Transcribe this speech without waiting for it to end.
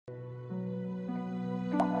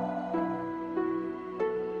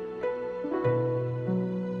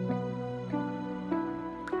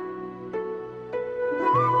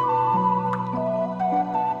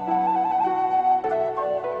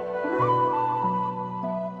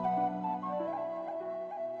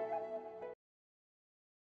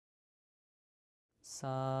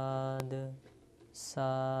Sadhu,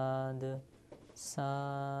 sadhu,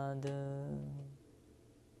 sadhu.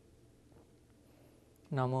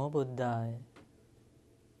 Namo Buddhaya.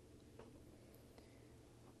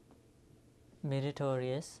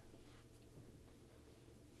 Meritorious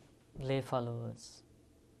lay followers.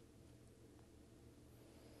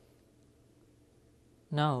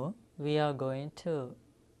 Now we are going to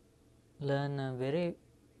learn a very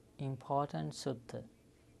important sutta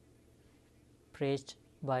preached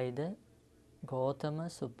by the Gautama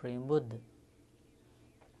Supreme Buddha.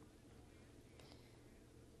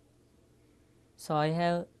 So I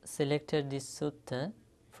have selected this sutta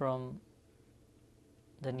from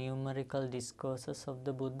the numerical discourses of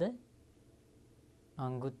the Buddha,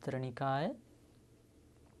 Anguttara Nikaya,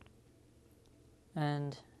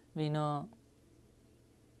 and we know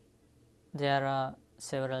there are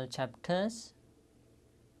several chapters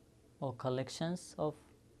or collections of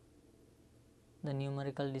the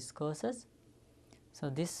numerical discourses. So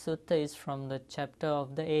this sutta is from the chapter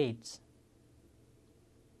of the 8th.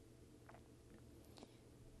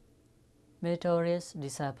 Meritorious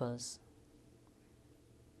disciples,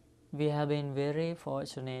 we have been very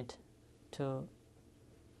fortunate to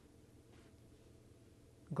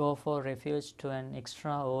go for refuge to an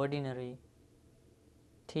extraordinary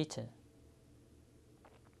teacher.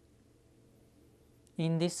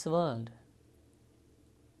 In this world,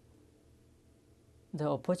 the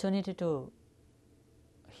opportunity to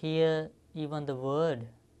hear even the word,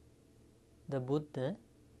 the Buddha,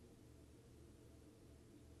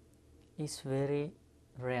 is very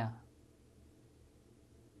rare.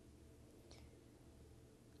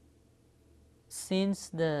 Since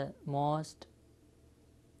the most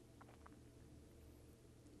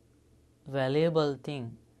valuable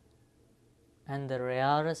thing and the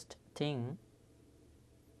rarest thing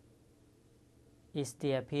is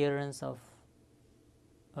the appearance of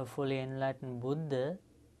a fully enlightened Buddha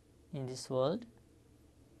in this world,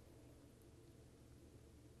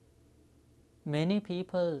 many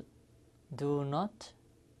people do not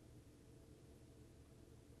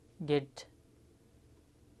get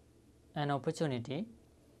an opportunity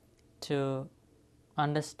to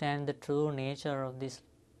understand the true nature of this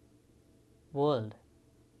world.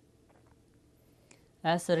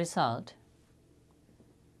 As a result,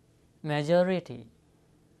 majority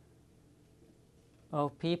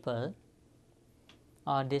of people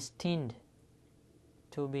are destined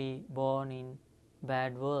to be born in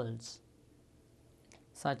bad worlds,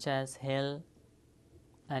 such as hell,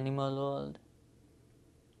 animal world,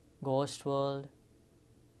 ghost world,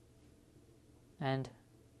 and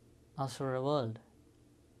Asura world.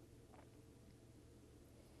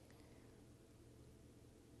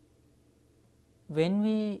 When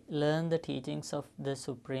we learn the teachings of the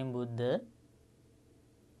Supreme Buddha,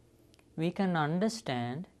 we can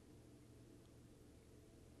understand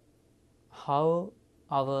how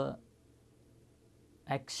our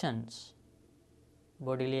actions,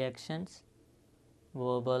 bodily actions,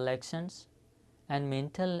 verbal actions, and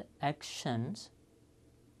mental actions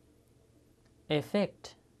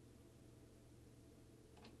affect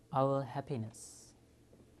our happiness.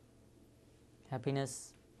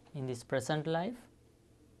 Happiness in this present life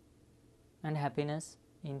and happiness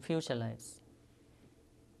in future lives.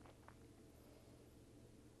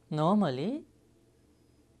 Normally,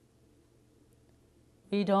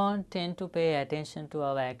 we don't tend to pay attention to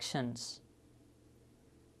our actions.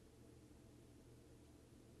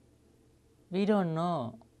 We don't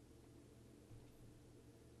know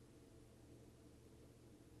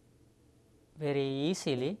very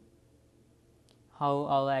easily how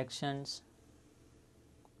our actions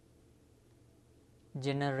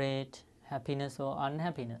generate happiness or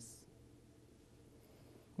unhappiness.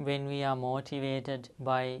 When we are motivated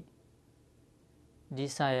by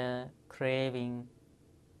desire, craving,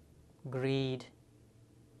 greed,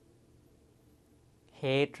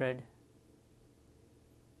 hatred,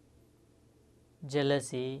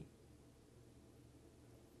 jealousy,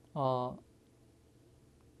 or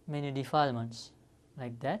many defilements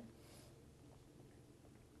like that,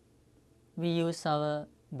 we use our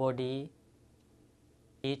body,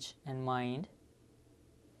 speech, and mind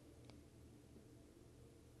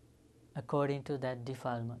according to that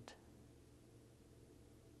defilement.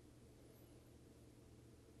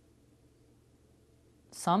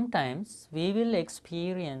 Sometimes we will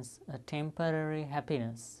experience a temporary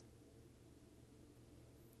happiness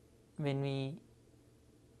when we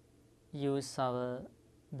use our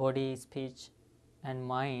body, speech, and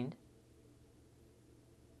mind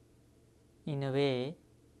in a way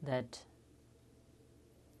that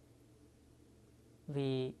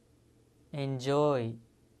we enjoy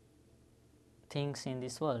things in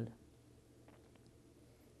this world.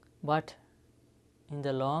 But in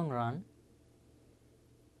the long run,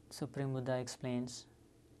 Supreme Buddha explains,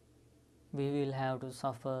 we will have to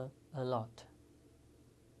suffer a lot.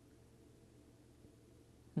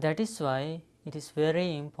 That is why it is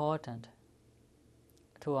very important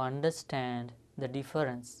to understand the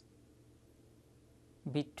difference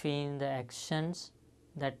between the actions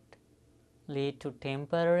that lead to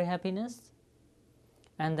temporary happiness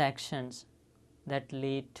and the actions that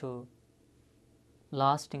lead to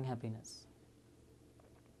lasting happiness.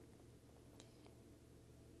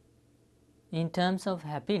 In terms of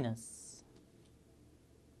happiness,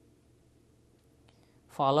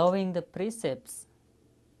 following the precepts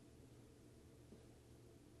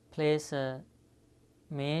plays a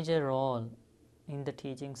major role in the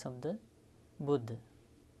teachings of the Buddha.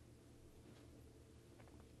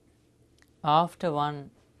 After one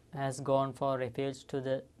has gone for refuge to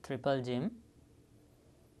the triple gem,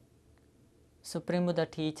 Supreme Buddha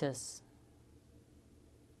teaches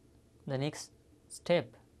the next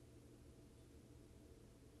step,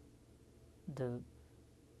 the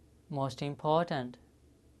most important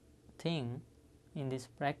thing in this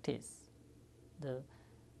practice, the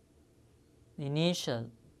initial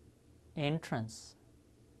entrance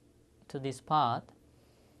to this path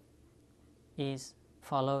is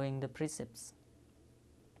following the precepts.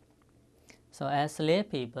 So, as lay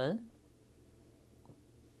people,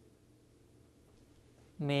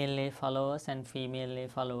 male lay followers and female lay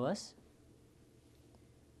followers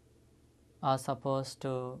are supposed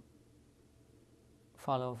to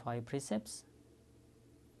follow 5 precepts.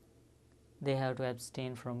 They have to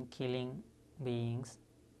abstain from killing beings,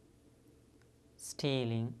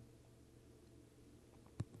 stealing,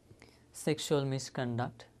 sexual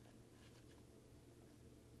misconduct,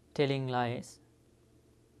 telling lies,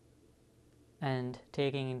 and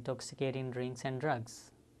taking intoxicating drinks and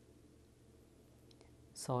drugs.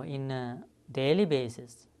 So, in a daily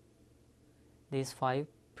basis, these 5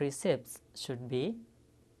 precepts should be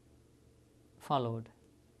followed.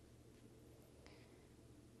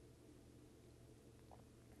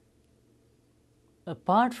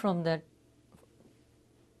 Apart from that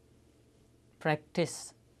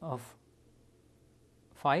practice of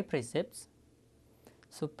 5 precepts,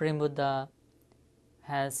 Supreme Buddha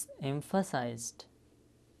has emphasized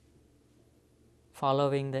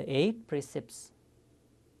following the 8 precepts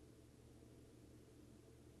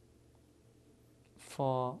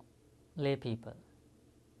for lay people.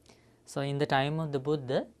 So, in the time of the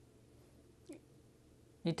Buddha,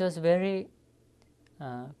 it was very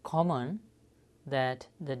common that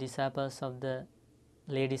the disciples of the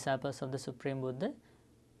lay disciples of the Supreme Buddha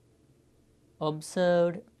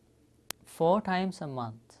observed 4 times a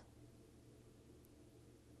month.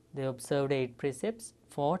 They observed 8 precepts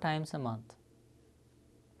 4 times a month.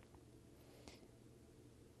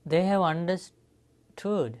 They have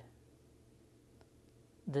understood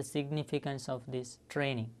the significance of this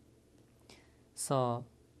training. So,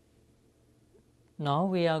 now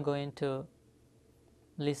we are going to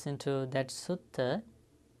listen to that sutta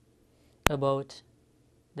about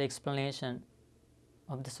the explanation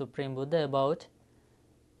of the Supreme Buddha about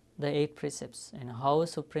the 8 precepts and how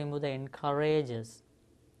Supreme Buddha encourages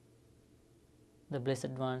the Blessed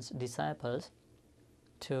One's disciples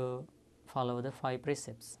to follow the 5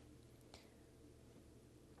 precepts.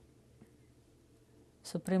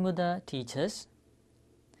 Supreme Buddha teaches,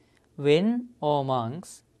 when, O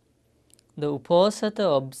monks, the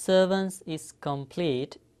Uposatha observance is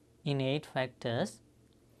complete in 8 factors,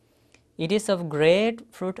 it is of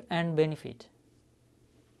great fruit and benefit,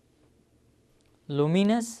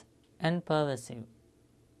 luminous and pervasive.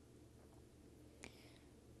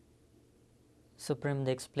 Supreme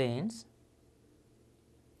Buddha explains,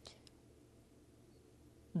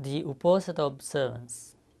 the Uposatha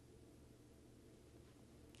observance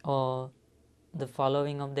or the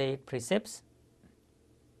following of the 8 precepts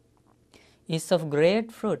is of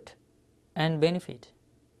great fruit and benefit.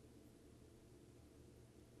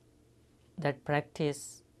 That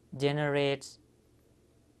practice generates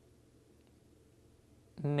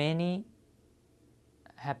many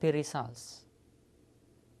happy results,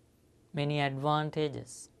 many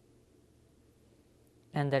advantages,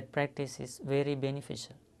 and that practice is very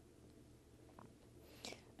beneficial.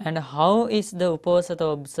 And how is the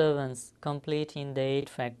Uposatha observance complete in the 8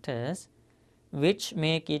 factors which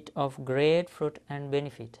make it of great fruit and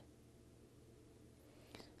benefit,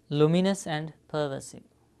 luminous and pervasive?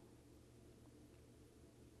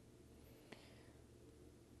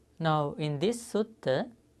 Now, in this sutta,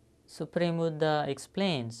 Supreme Buddha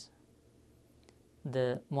explains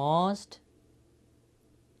the most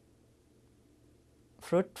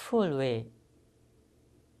fruitful way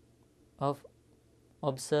of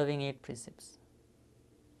observing 8 precepts.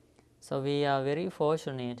 So we are very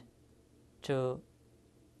fortunate to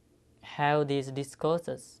have these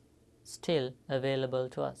discourses still available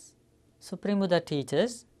to us. Supreme Buddha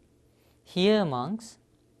teaches, "Here, monks,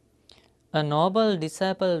 a noble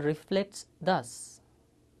disciple reflects thus."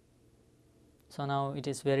 So now it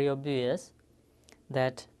is very obvious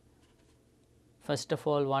that first of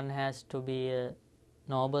all one has to be a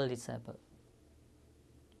noble disciple,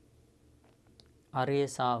 Arya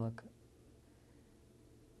Savaka,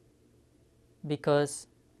 because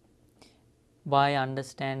by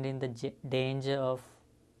understanding the danger of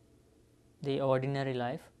the ordinary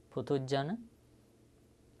life, Putujjana,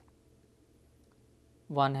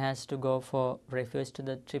 one has to go for refuge to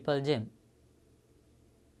the triple gem,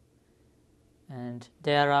 and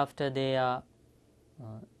thereafter they are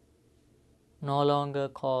no longer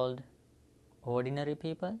called ordinary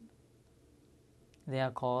people, they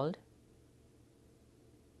are called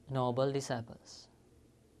noble disciples.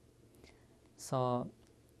 So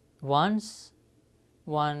once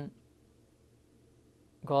one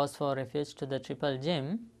goes for refuge to the triple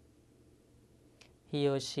gem, he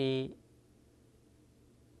or she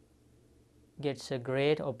gets a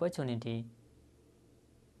great opportunity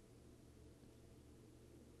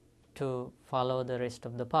to follow the rest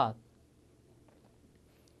of the path.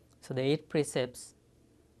 So the 8 precepts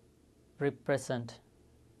represent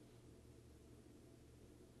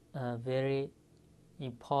a very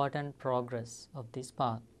important progress of this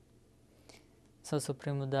path. So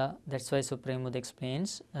Supreme Buddha, that's why Supreme Buddha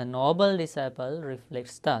explains, a noble disciple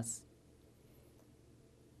reflects thus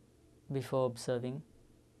before observing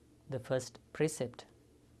the first precept.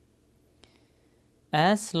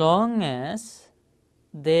 As long as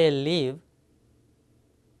they live,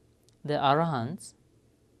 the Arahants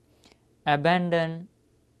abandon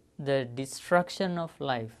the destruction of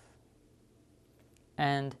life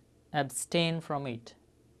and abstain from it.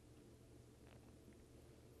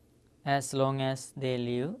 As long as they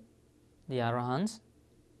live, the Arahants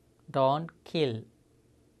don't kill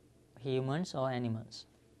humans or animals.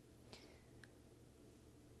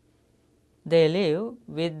 They live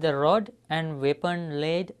with the rod and weapon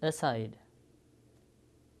laid aside.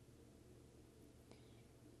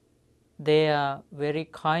 They are very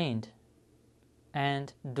kind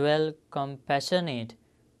and dwell compassionate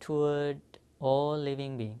toward all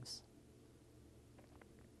living beings.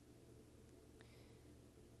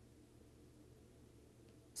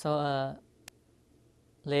 So a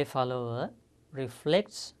lay follower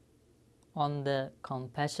reflects on the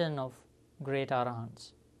compassion of great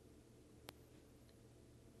Arahants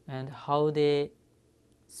and how they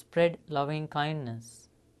spread loving kindness,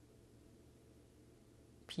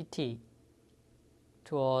 pity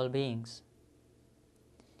to all beings.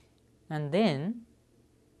 And then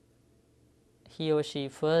he or she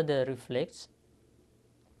further reflects,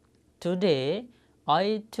 today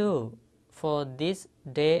I too for this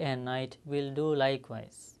day and night will do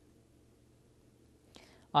likewise.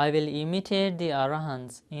 I will imitate the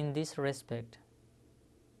Arahants in this respect,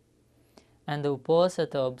 and the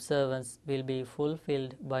Uposatha observance will be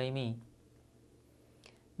fulfilled by me.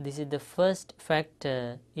 This is the first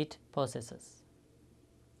factor it possesses.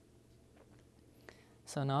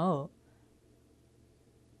 So now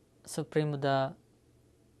Supreme Buddha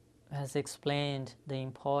has explained the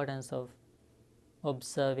importance of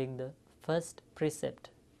observing the first precept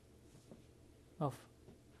of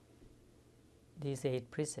these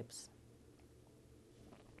 8 precepts.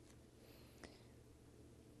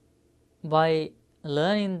 By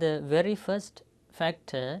learning the very first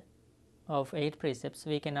factor of 8 precepts,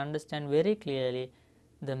 we can understand very clearly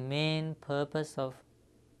the main purpose of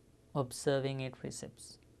observing 8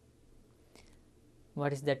 precepts.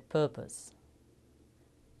 What is that purpose?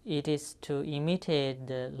 It is to imitate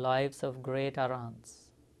the lives of great Arahants.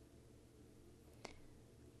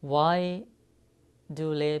 Why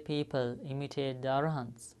do lay people imitate the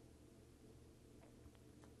Arahants?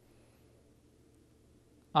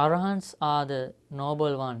 Arahants are the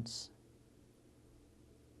noble ones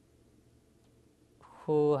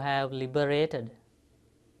who have liberated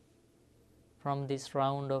from this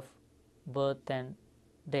round of birth and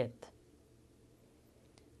death.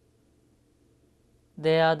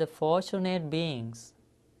 They are the fortunate beings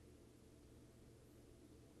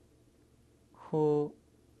who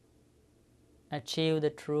achieve the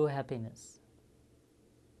true happiness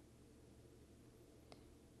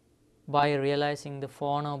by realizing the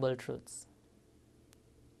Four Noble Truths.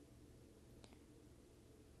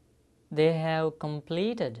 They have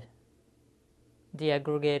completed the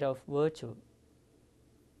aggregate of virtue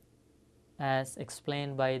as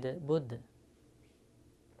explained by the Buddha.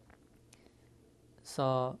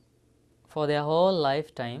 So, for their whole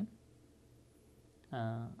lifetime,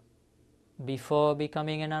 before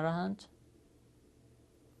becoming an Arahant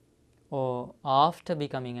or after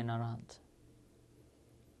becoming an Arahant,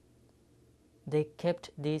 they kept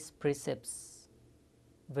these precepts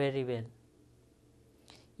very well.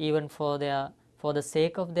 Even for the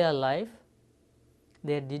sake of their life,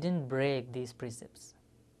 they didn't break these precepts.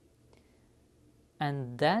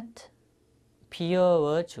 And that pure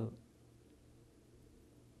virtue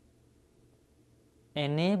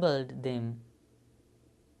enabled them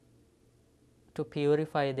to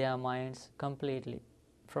purify their minds completely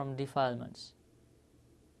from defilements.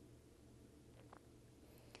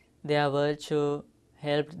 Their virtue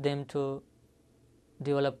helped them to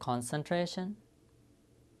develop concentration.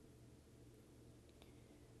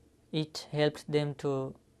 It helped them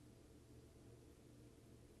to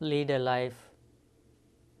lead a life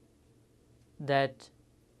that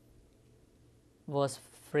was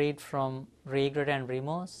freed from regret and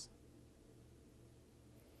remorse.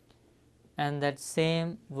 And that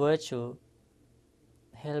same virtue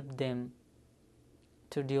helped them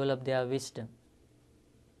to develop their wisdom.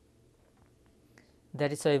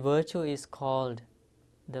 That is why virtue is called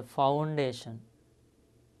the foundation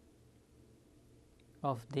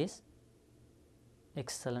of this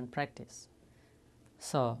excellent practice.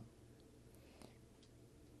 So,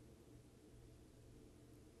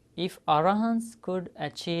 if Arahants could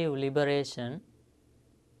achieve liberation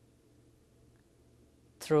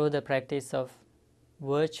through the practice of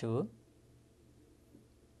virtue,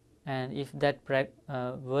 and if that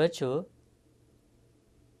virtue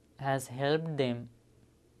has helped them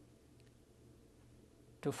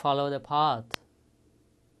to follow the path,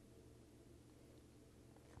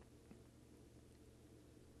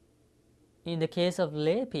 in the case of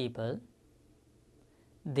lay people,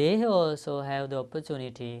 they also have the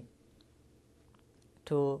opportunity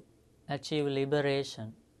to achieve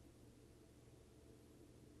liberation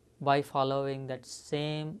by following that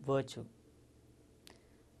same virtue.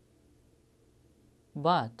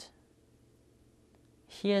 But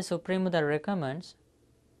here Supreme Buddha recommends,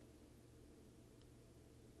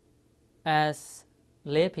 as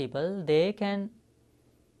lay people, they can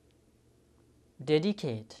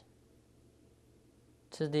dedicate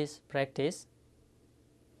to this practice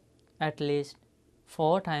at least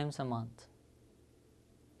 4 times a month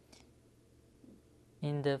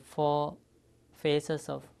in the 4 phases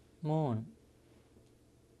of moon.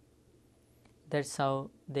 That's how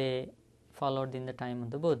they followed in the time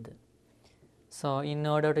of the Buddha. So, in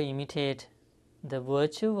order to imitate the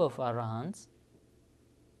virtue of Arahants,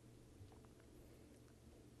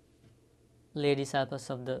 lay disciples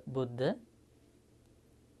of the Buddha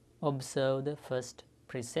observe the first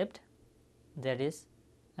precept, that is,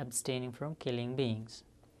 abstaining from killing beings.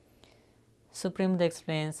 Supreme Buddha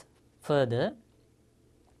explains further,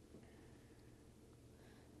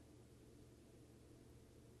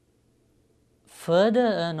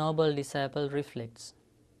 a noble disciple reflects,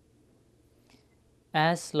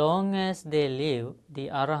 as long as they live, the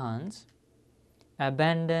Arahants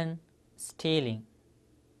abandon stealing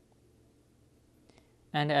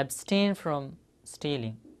and abstain from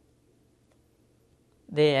stealing.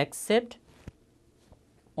 They accept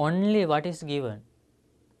only what is given,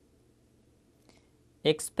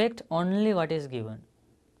 expect only what is given,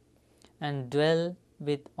 and dwell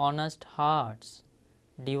with honest hearts,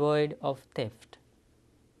 devoid of theft.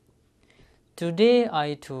 Today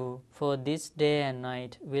I too, for this day and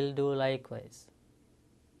night, will do likewise.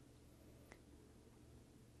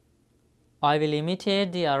 I will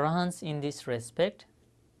imitate the Arahants in this respect,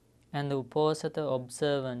 and the Uposatha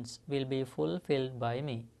observance will be fulfilled by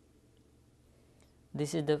me.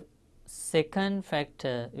 This is the second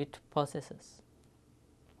factor it possesses.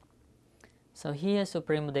 So, here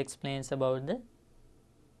Supreme Buddha explains about the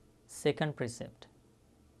second precept.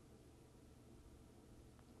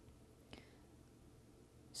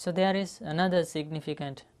 So, there is another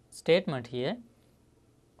significant statement here.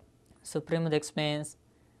 Supreme Buddha explains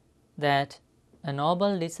that a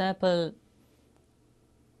noble disciple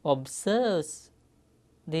observes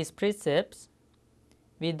these precepts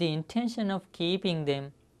with the intention of keeping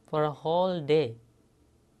them for a whole day.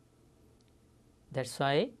 That's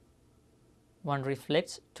why one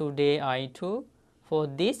reflects, today I too, for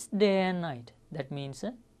this day and night. That means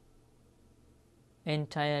an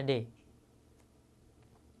entire day.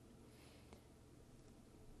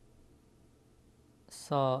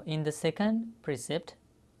 So, in the second precept,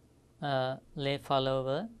 lay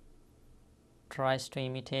follower tries to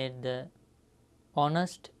imitate the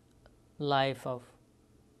honest life of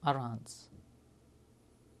Arahants.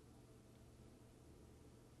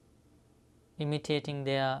 imitating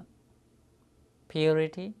their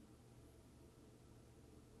purity,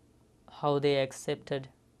 how they accepted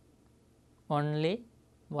only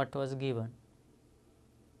what was given.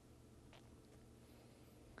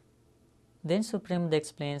 Then Supreme Buddha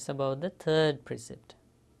explains about the third precept.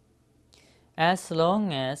 As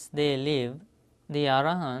long as they live, the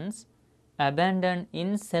Arahants abandon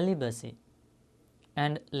in celibacy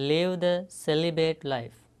and live the celibate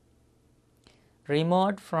life,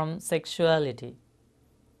 remote from sexuality,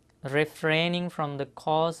 refraining from the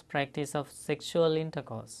coarse practice of sexual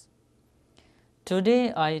intercourse.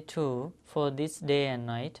 Today I too, for this day and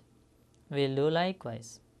night, will do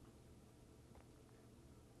likewise.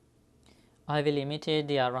 I will imitate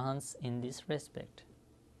the Arahants in this respect,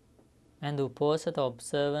 and the Uposatha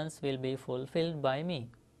observance will be fulfilled by me.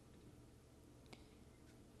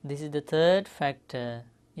 This is the third factor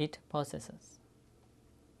it possesses.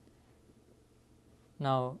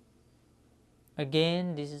 Now,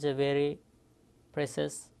 again, this is a very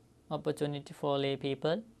precious opportunity for lay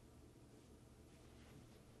people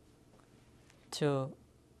to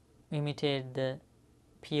imitate the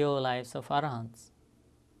pure lives of Arahants.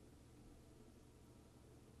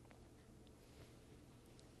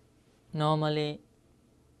 Normally,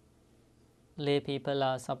 lay people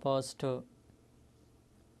are supposed to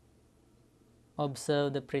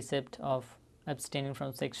observe the precept of abstaining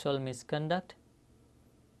from sexual misconduct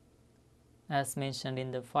as mentioned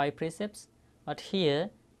in the 5 precepts, but here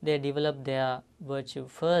they develop their virtue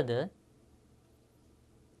further,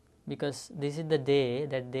 because this is the day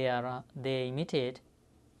that they imitate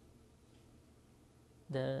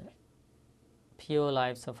the pure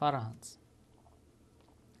lives of Arahants.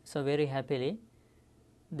 So very happily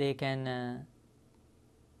they can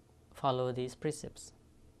follow these precepts,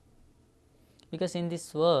 because in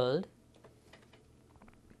this world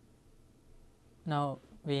now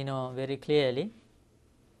we know very clearly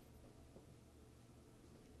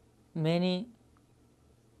many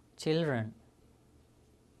children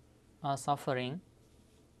are suffering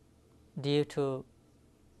due to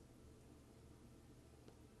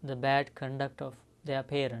the bad conduct of their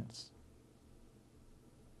parents.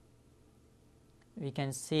 We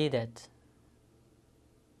can see that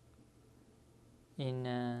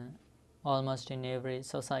in almost in every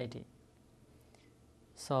society.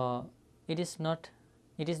 So it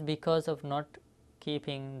is because of not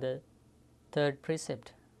keeping the third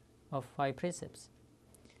precept of 5 precepts.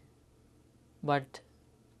 But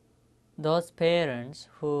those parents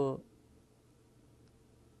who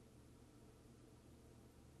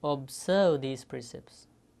observe these precepts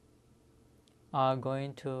are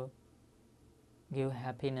going to give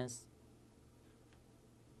happiness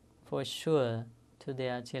for sure to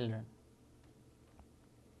their children,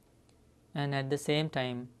 and at the same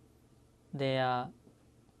time they are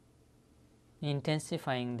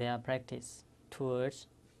intensifying their practice towards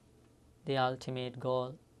the ultimate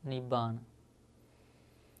goal, Nibbana.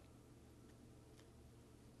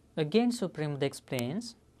 Again, Supreme Buddha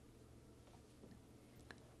explains,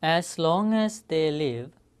 as long as they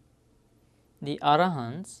live, the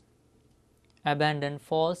Arahants abandon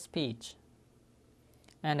false speech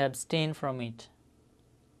and abstain from it.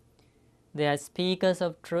 They are speakers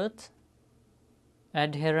of truth,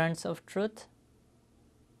 adherents of truth,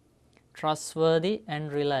 trustworthy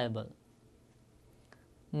and reliable,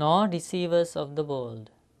 nor deceivers of the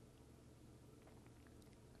bold.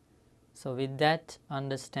 So with that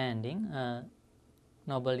understanding,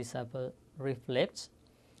 noble disciple reflects,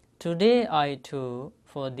 today I too,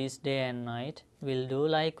 for this day and night, will do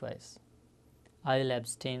likewise. I will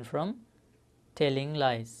abstain from telling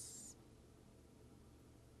lies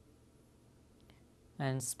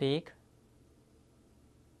and speak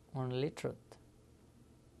only truth.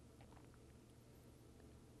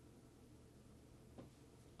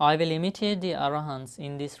 I will imitate the Arahants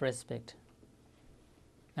in this respect,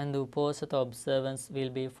 and the Uposatha observance will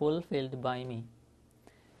be fulfilled by me.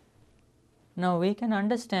 Now we can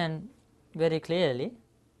understand very clearly,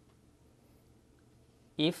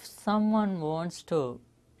 if someone wants to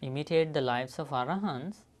imitate the lives of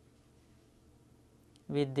Arahants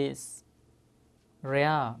with this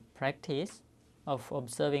rare practice of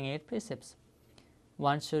observing 8 precepts,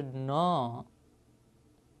 one should know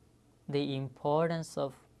the importance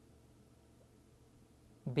of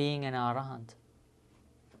being an Arahant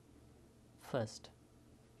first.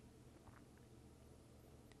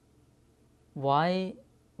 Why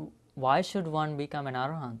should one become an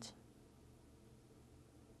Arahant?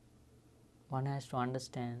 One has to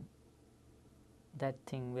understand that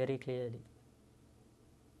thing very clearly.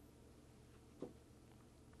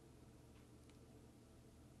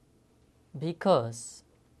 Because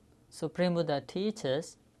Supreme Buddha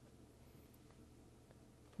teaches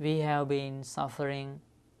we have been suffering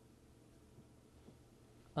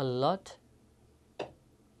a lot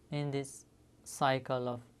in this cycle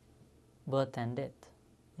of birth and death,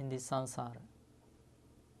 in this samsara.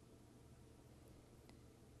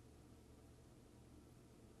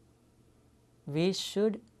 We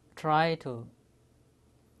should try to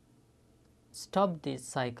stop this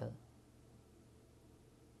cycle.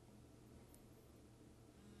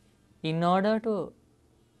 In order to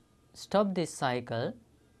stop this cycle,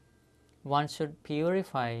 one should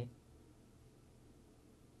purify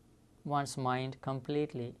one's mind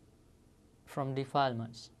completely from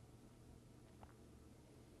defilements.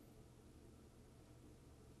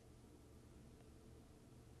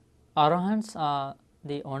 Arahants are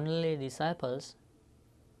the only disciples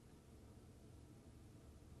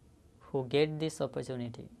who get this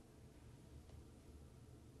opportunity.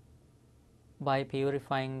 By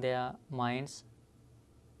purifying their minds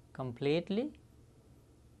completely,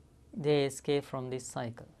 they escape from this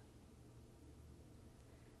cycle.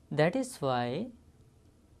 That is why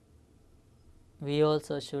we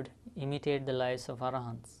also should imitate the lives of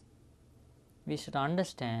Arahants. We should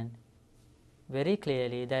understand very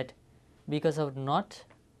clearly that because of not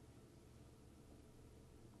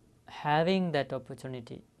having that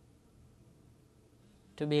opportunity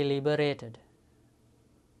to be liberated,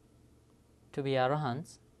 to be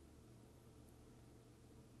Arahants,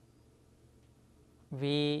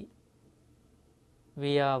 we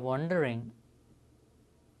are wandering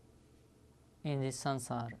in this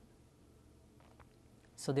samsara.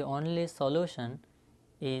 So the only solution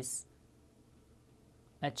is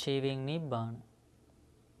achieving Nibbana.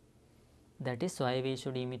 That is why we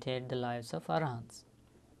should imitate the lives of Arahants.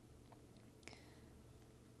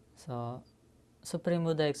 So Supreme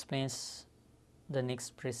Buddha explains the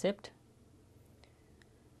next precept.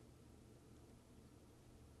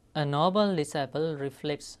 A noble disciple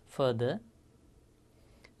reflects further.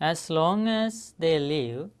 As long as they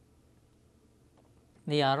live,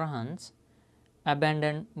 the Arahants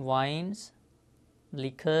abandon wines,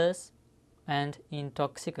 liquors, and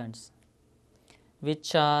intoxicants,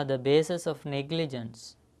 which are the basis of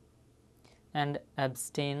negligence, and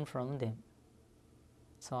abstain from them.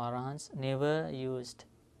 So Arahants never used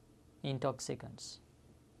intoxicants.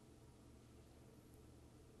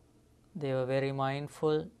 They were very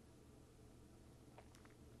mindful.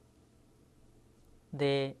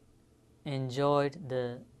 They enjoyed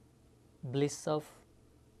the bliss of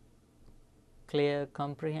clear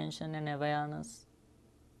comprehension and awareness.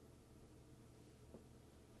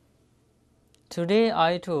 Today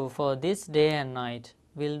I too, for this day and night,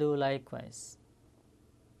 will do likewise.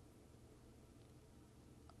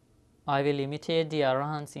 I will imitate the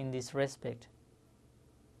Arahants in this respect,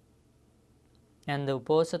 and the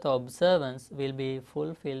Uposatha observance will be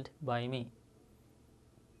fulfilled by me.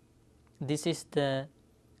 This is the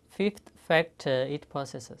fifth factor it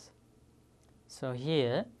possesses. So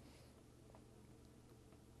here,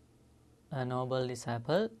 a noble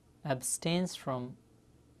disciple abstains from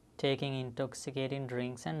taking intoxicating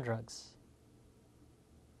drinks and drugs.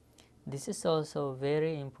 This is also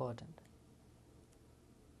very important.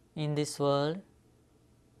 In this world,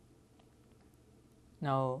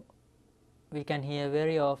 now we can hear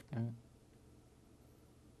very often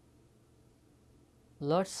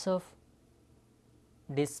lots of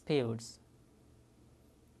disputes,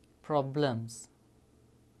 problems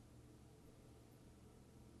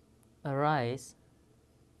arise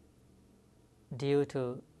due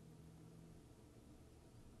to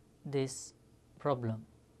this problem,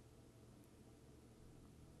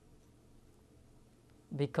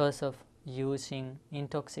 because of using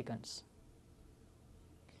intoxicants.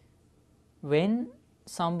 When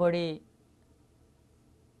somebody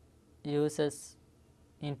uses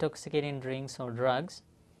intoxicating drinks or drugs,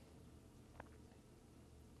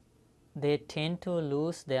 they tend to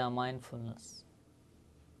lose their mindfulness.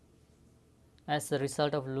 As the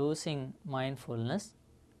result of losing mindfulness,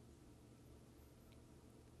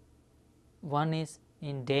 one is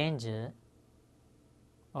in danger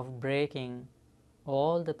of breaking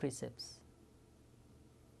all the precepts,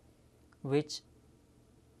 which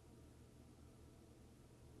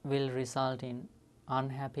will result in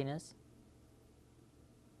unhappiness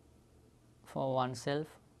for oneself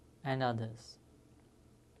and others.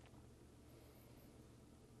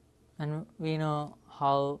 And we know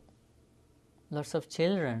how lots of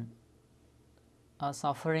children are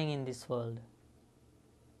suffering in this world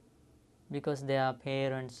because their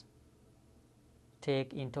parents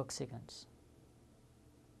take intoxicants.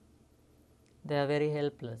 They are very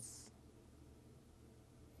helpless.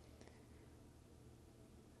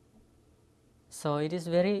 So it is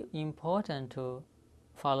very important to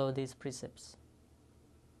follow these precepts.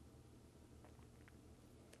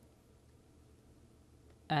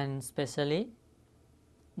 And especially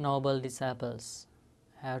noble disciples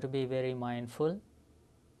have to be very mindful,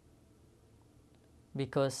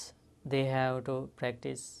 because they have to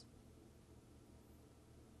practice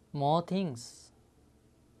more things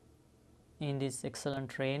in this excellent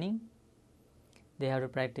training. They have to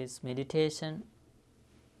practice meditation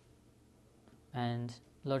and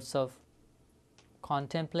lots of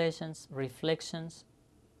contemplations, reflections.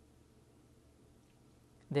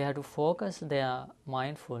 They have to focus their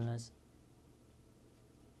mindfulness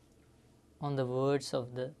on the words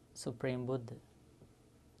of the Supreme Buddha.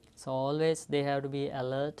 So always they have to be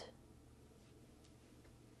alert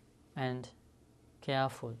and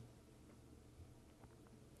careful.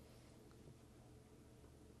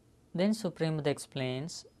 Then Supreme Buddha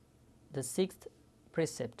explains the sixth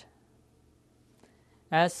precept.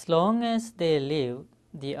 As long as they live,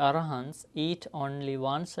 the Arahants eat only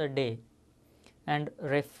once a day and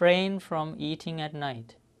refrain from eating at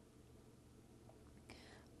night,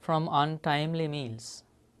 from untimely meals.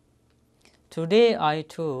 Today I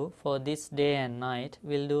too, for this day and night,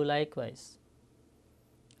 will do likewise.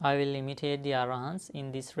 I will imitate the Arahants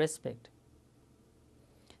in this respect,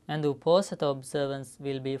 and the Uposatha observance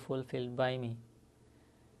will be fulfilled by me.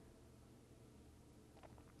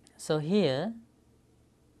 So here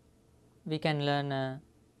we can learn a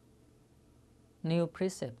new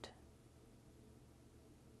precept.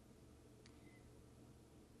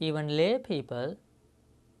 Even lay people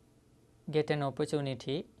get an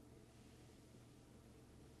opportunity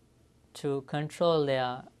to control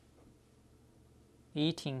their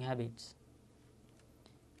eating habits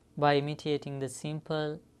by imitating the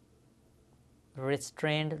simple,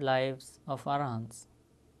 restrained lives of Arahants.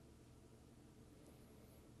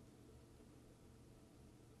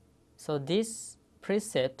 So this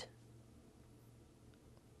precept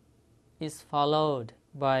is followed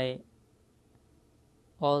by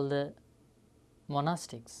all the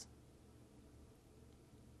monastics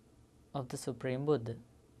of the Supreme Buddha,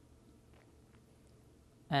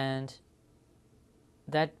 and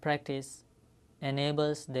that practice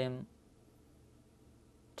enables them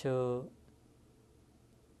to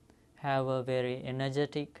have a very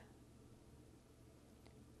energetic,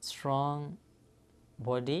 strong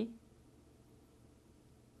body,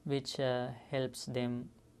 which helps them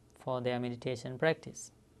for their meditation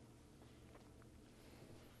practice.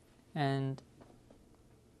 And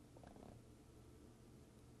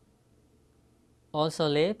also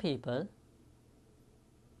lay people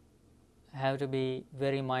have to be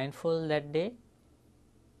very mindful that day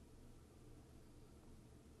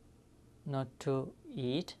not to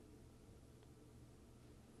eat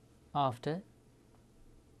after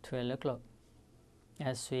 12 o'clock,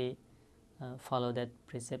 as we follow that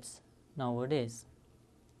precepts nowadays.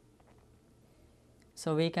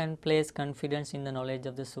 So we can place confidence in the knowledge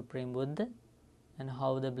of the Supreme Buddha and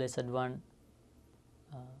how the Blessed One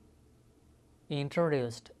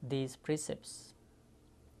introduced these precepts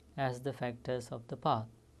as the factors of the path.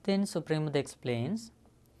 Then Supreme Buddha explains,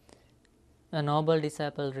 a noble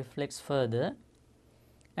disciple reflects further,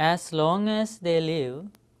 as long as they live,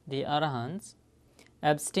 the Arahants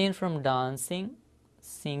abstain from dancing,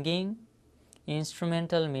 singing,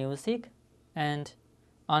 instrumental music and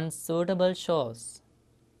unsuitable shows,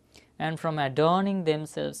 and from adorning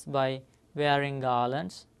themselves by wearing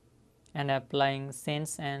garlands and applying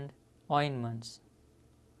scents and ointments.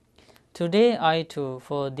 Today I too,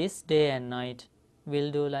 for this day and night,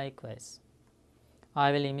 will do likewise.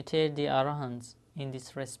 I will imitate the Arahants in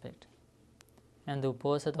this respect, and the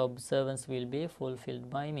Uposatha observance will be fulfilled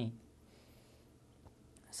by me.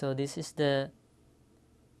 So this is the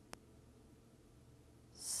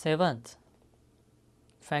seventh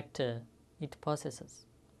factor it possesses.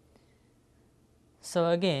 So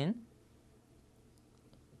again,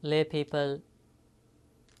 lay people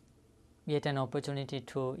get an opportunity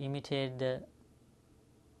to imitate the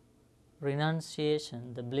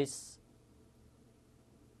renunciation, the bliss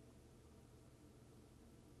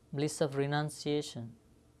of renunciation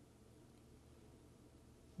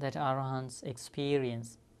that Arahants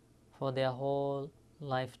experience for their whole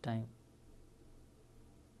lifetime.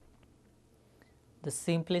 The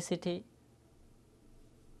simplicity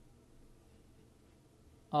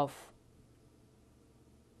of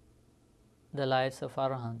the lives of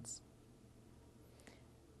Arahants.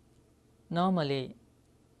 Normally,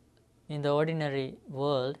 in the ordinary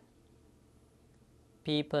world,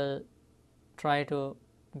 people try to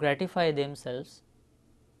gratify themselves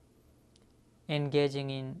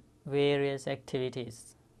engaging in various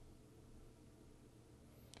activities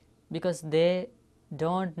because they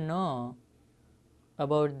don't know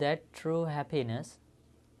about that true happiness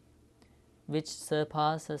which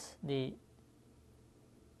surpasses the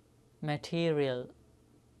material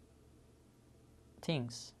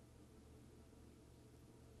things,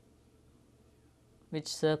 which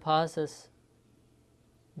surpasses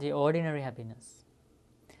the ordinary happiness.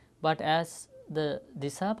 But as the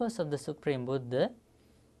disciples of the Supreme Buddha,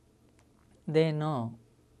 they know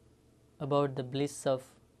about the bliss of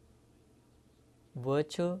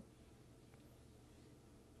virtue,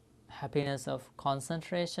 happiness of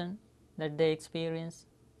concentration that they experience,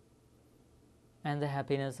 and the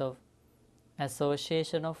happiness of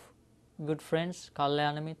association of good friends,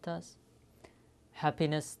 Kalyana Mittas,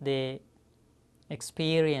 happiness they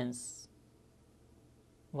experience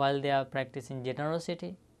while they are practicing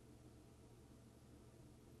generosity,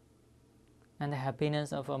 and the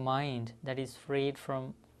happiness of a mind that is freed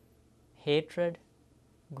from hatred,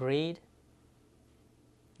 greed,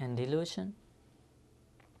 and delusion,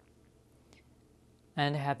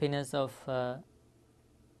 and happiness of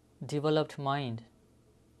developed mind,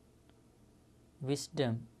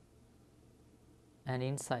 wisdom, and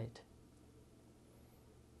insight.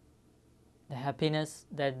 The happiness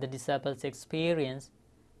that the disciples experience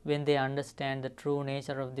when they understand the true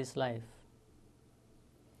nature of this life.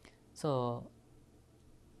 So,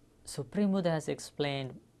 Supreme Buddha has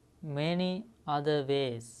explained many other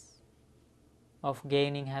ways of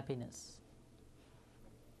gaining happiness.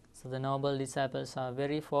 So, the noble disciples are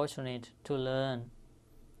very fortunate to learn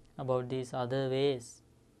about these other ways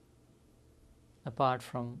apart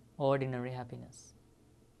from ordinary happiness.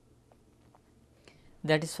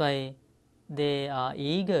 That is why they are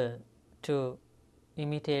eager to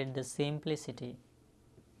imitate the simplicity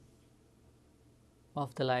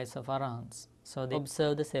of the lives of Arahants. So, they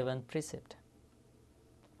observe the seventh precept.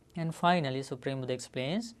 And finally, Supreme Buddha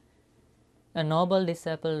explains, a noble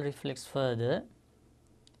disciple reflects further,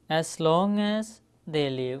 as long as they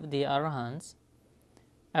live, the Arahants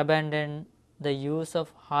abandon the use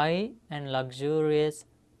of high and luxurious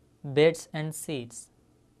beds and seats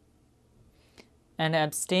and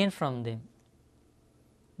abstain from them.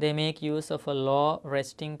 They make use of a low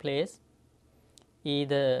resting place,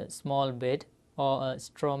 either a small bed or a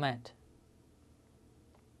straw mat.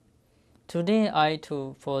 Today I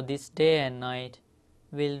too, for this day and night,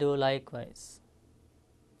 will do likewise.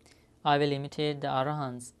 I will imitate the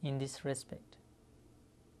Arahants in this respect.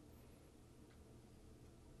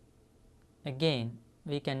 Again,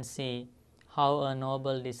 we can see how a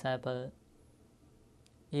noble disciple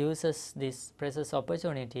uses this precious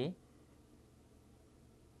opportunity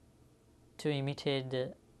to imitate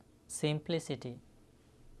the simplicity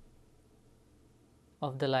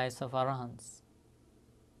of the lives of Arahants.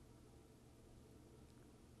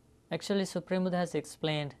 Actually, Supreme Buddha has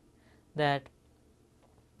explained that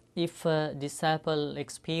if a disciple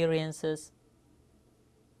experiences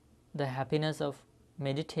the happiness of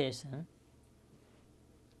meditation,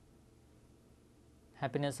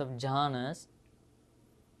 happiness of jhanas,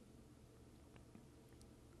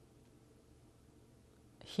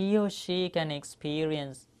 he or she can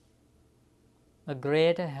experience a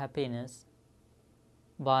greater happiness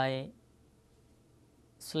by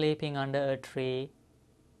sleeping under a tree,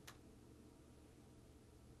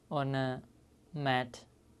 on a mat,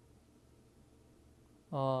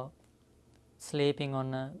 or sleeping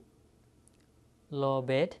on a low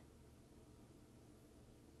bed.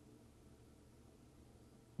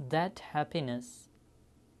 That happiness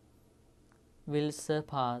will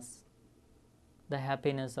surpass the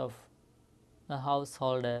happiness of a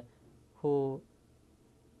householder who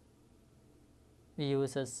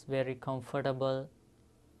uses very comfortable,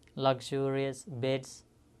 luxurious beds,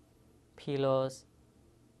 pillows,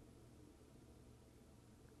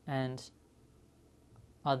 and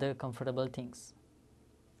other comfortable things.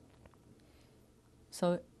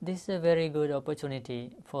 So, this is a very good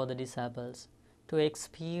opportunity for the disciples to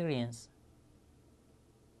experience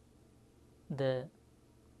the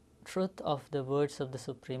truth of the words of the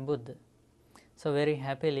Supreme Buddha. So, very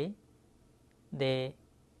happily they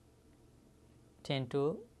tend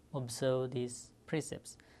to observe these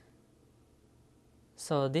precepts.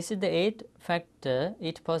 So, this is the eighth factor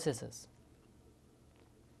it possesses.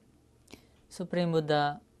 Supreme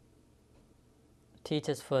Buddha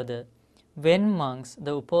teaches further, when monks,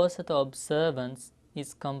 the Uposatha observance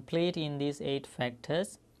is complete in these 8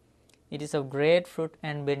 factors, it is of great fruit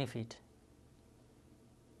and benefit,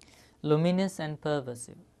 luminous and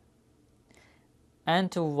pervasive.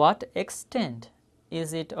 And to what extent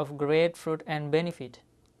is it of great fruit and benefit,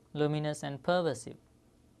 luminous and pervasive?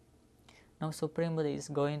 Now Supreme Buddha is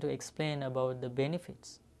going to explain about the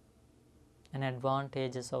benefits and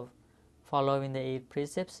advantages of following the 8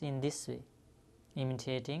 precepts in this way,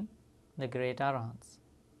 imitating the great arahants.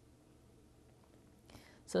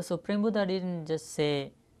 So Supreme Buddha didn't just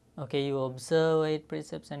say, okay, you observe 8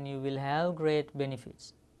 precepts and you will have great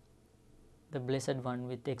benefits. The Blessed One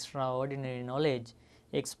with extraordinary knowledge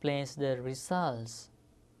explains the results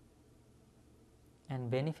and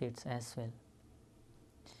benefits as well.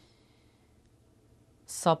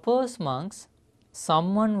 Suppose, monks,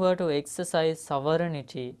 someone were to exercise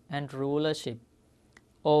sovereignty and rulership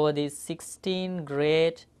over these 16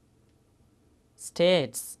 great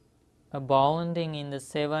states abounding in the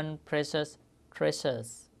 7 precious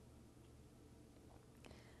treasures,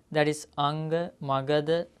 that is Anga,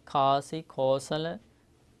 Magadha, Kasi, Kosala,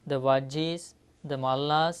 the Vajjis, the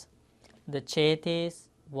Mallas, the Chetis,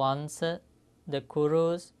 Vansa, the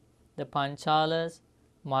Kurus, the Panchalas,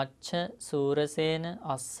 Macha, Surasena,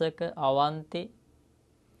 Assaka, Avanti,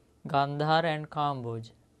 Gandhara and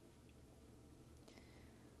Kambuja.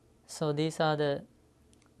 So these are the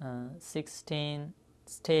 16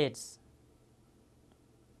 states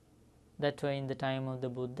that were in the time of the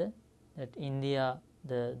Buddha, that India,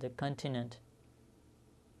 the continent,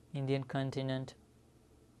 Indian continent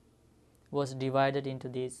was divided into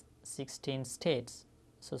these 16 states.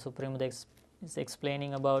 So Supreme Buddha is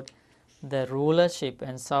explaining about the rulership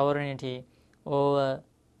and sovereignty over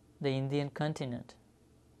the Indian continent.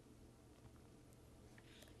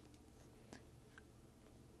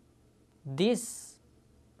 This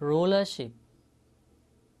rulership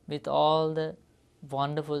with all the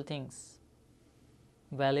wonderful things,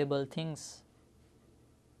 valuable things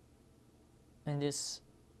in this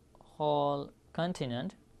whole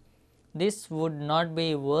continent, this would not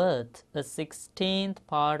be worth a 16th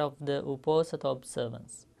part of the Uposatha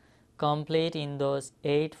observance, complete in those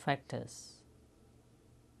 8 factors.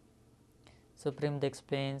 Supreme Buddha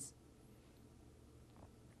explains,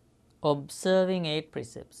 observing 8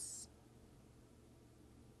 precepts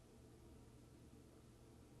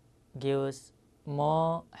gives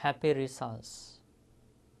more happy results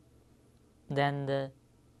than the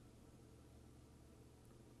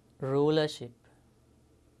rulership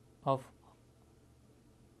of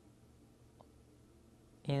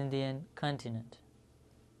Indian continent.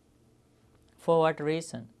 For what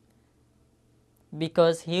reason?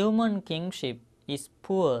 Because human kingship is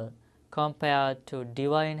poor compared to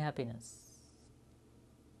divine happiness.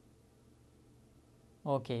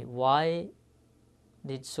 Okay, why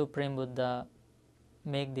did Supreme Buddha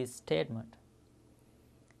make this statement?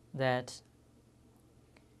 That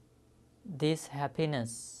this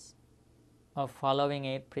happiness of following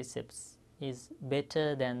 8 precepts is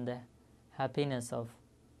better than the happiness of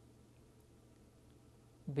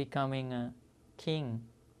becoming a king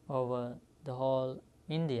over the whole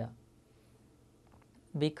India,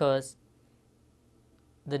 because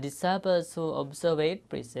the disciples who observe 8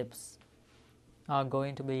 precepts are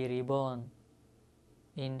going to be reborn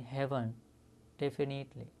in heaven,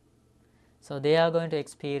 definitely. So they are going to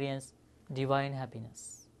experience divine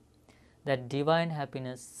happiness. That divine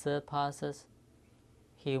happiness surpasses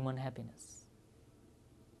human happiness.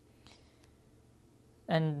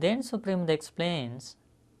 And then Supreme Buddha explains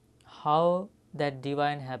how that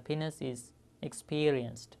divine happiness is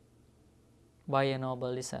experienced by a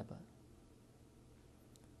noble disciple.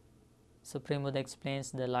 Supreme Buddha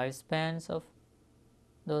explains the lifespans of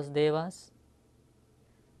those devas.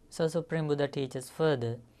 So Supreme Buddha teaches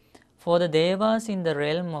further, for the devas in the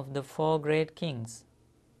realm of the 4 great kings,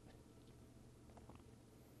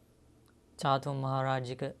 Chatum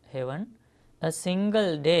Maharajika heaven, a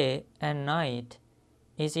single day and night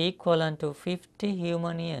is equivalent to 50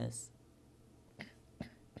 human years.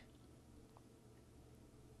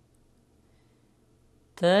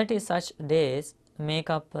 "30 such days make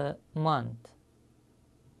up a month,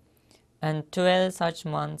 and 12 such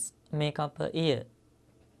months make up a year.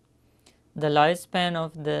 The lifespan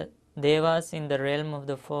of the devas in the realm of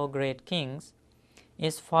the 4 great kings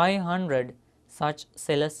is 500 such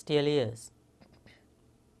celestial years.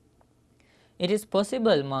 It is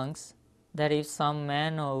possible, monks, that if some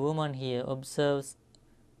man or woman here observes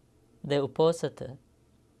the Uposatha,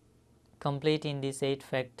 complete in these 8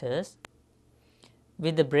 factors,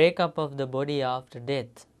 with the breakup of the body after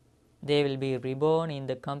death, they will be reborn in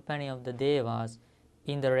the company of the devas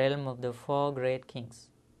in the realm of the 4 great kings.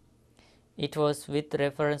 It was with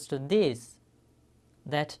reference to this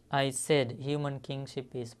that I said human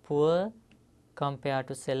kingship is poor compared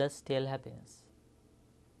to celestial happiness."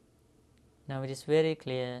 Now it is very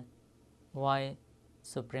clear why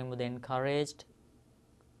Supreme Buddha encouraged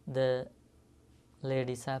the lay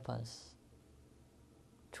disciples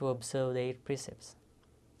to observe the 8 precepts.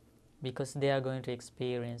 because they are going to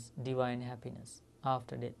experience divine happiness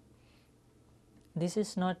after death. This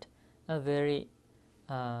is not a very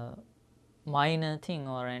minor thing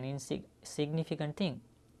or an insignificant thing,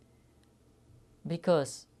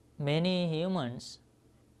 because many humans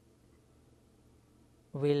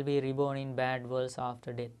will be reborn in bad worlds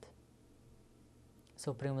after death.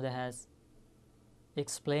 Supreme Buddha has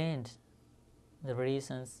explained the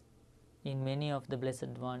reasons in many of the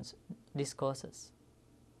Blessed Ones' discourses.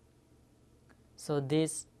 So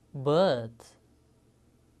this birth,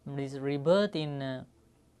 this rebirth in a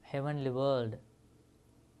heavenly world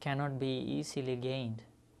cannot be easily gained.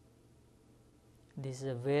 This is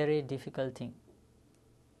a very difficult thing.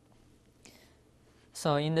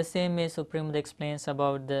 So in the same way, Supreme Buddha explains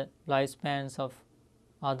about the lifespans of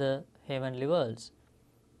other heavenly worlds.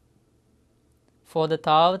 For the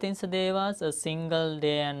Tavatinsa Devas, a single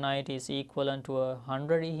day and night is equivalent to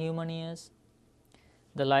 100 human years.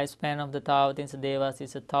 The lifespan of the Tavatinsa Devas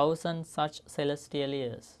is 1,000 such celestial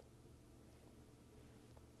years.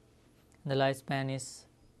 The lifespan is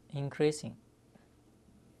increasing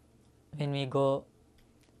when we go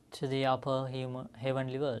to the upper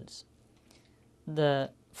heavenly worlds.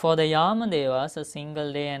 For the Yama Devas, a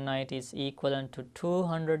single day and night is equivalent to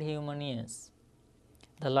 200 human years.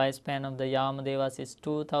 The lifespan of the Yama Devas is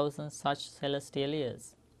 2,000 such celestial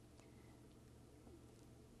years.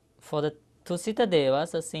 For the Tusita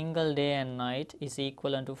Devas, a single day and night is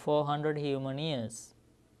equivalent to 400 human years.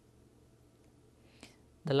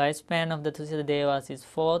 The lifespan of the Tusita Devas is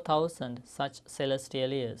 4,000 such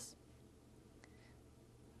celestial years.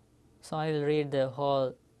 So I will read the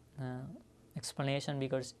whole explanation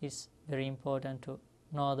because it's very important to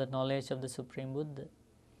know the knowledge of the Supreme Buddha.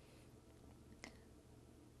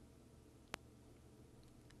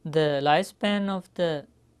 The lifespan of the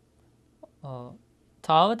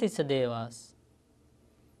Tavatisa Devas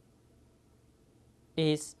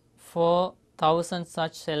is 4,000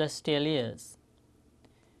 such celestial years.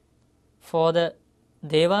 For the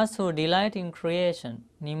Devas who delight in creation,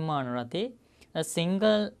 Nimmanarati, a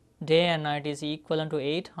single day and night is equivalent to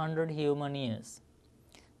 800 human years.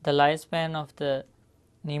 The lifespan of the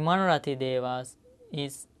Nimmanarati Devas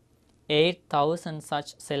is 8,000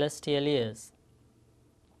 such celestial years.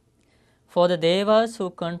 For the Devas who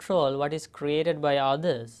control what is created by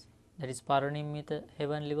others, that is Paranimita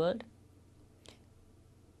heavenly world,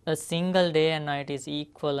 a single day and night is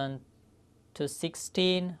equivalent to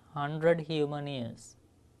 1,600 human years.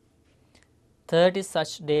 30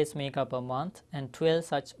 such days make up a month and 12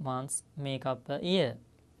 such months make up a year.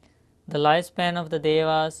 The lifespan of the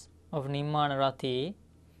Devas of Nimmanarati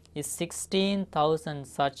is 16,000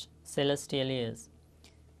 such celestial years.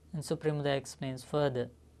 And Supreme Buddha explains further.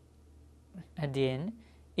 At the end,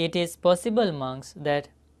 it is possible, monks, that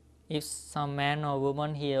if some man or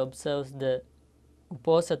woman here observes the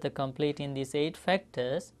Uposatha complete in these 8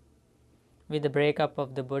 factors, with the breakup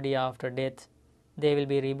of the body after death, they will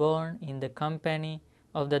be reborn in the company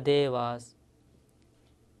of the Devas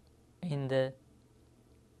in the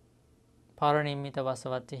Paranimita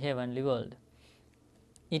Vasavatti heavenly world.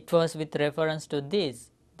 It was with reference to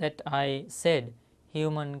this that I said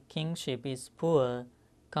human kingship is poor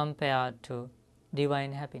compared to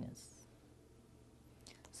divine happiness.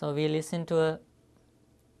 So we listen to a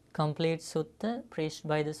complete sutta preached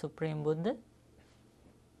by the Supreme Buddha.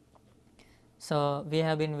 So we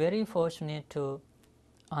have been very fortunate to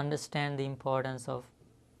understand the importance of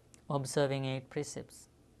observing 8 precepts,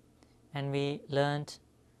 and we learned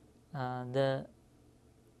the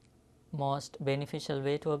most beneficial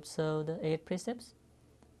way to observe the 8 precepts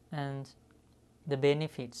and the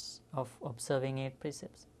benefits of observing 8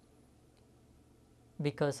 precepts.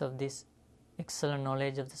 Because of this excellent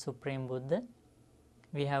knowledge of the Supreme Buddha,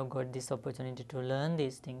 we have got this opportunity to learn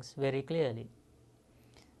these things very clearly.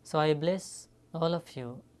 So I bless all of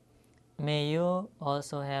you. May you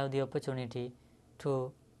also have the opportunity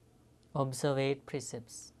to observe 8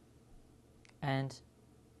 precepts and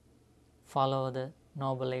follow the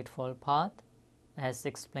Noble Eightfold Path as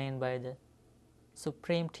explained by the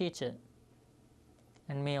Supreme Teacher.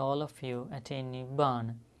 And may all of you attain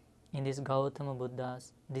Nibbana in this Gautama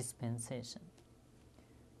Buddha's dispensation.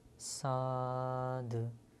 Sadhu,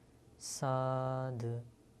 sadhu,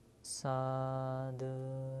 sadhu.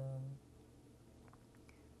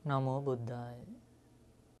 Namo Buddhaya.